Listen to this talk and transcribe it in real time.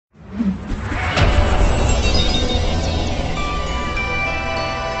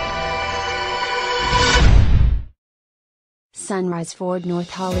Sunrise Ford North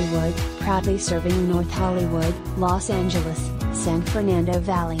Hollywood, proudly serving North Hollywood, Los Angeles, San Fernando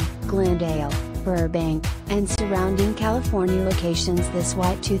Valley, Glendale, Burbank, and surrounding California locations. This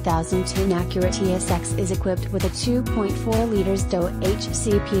white 2010 Acura TSX is equipped with a 2.4 liters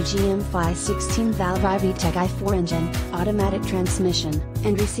DOHC PGM-FI 16-valve i-VTEC i4 engine, automatic transmission,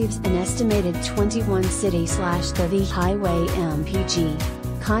 and receives an estimated 21 city/30 highway mpg.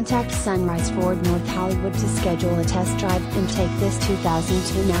 Contact Sunrise Ford North Hollywood to schedule a test drive and take this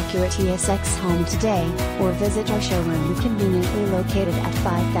 2010 Acura TSX home today, or visit our showroom conveniently located at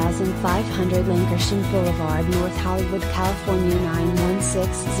 5500 Lankershim Blvd, North Hollywood, California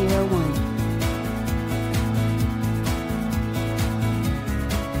 91601.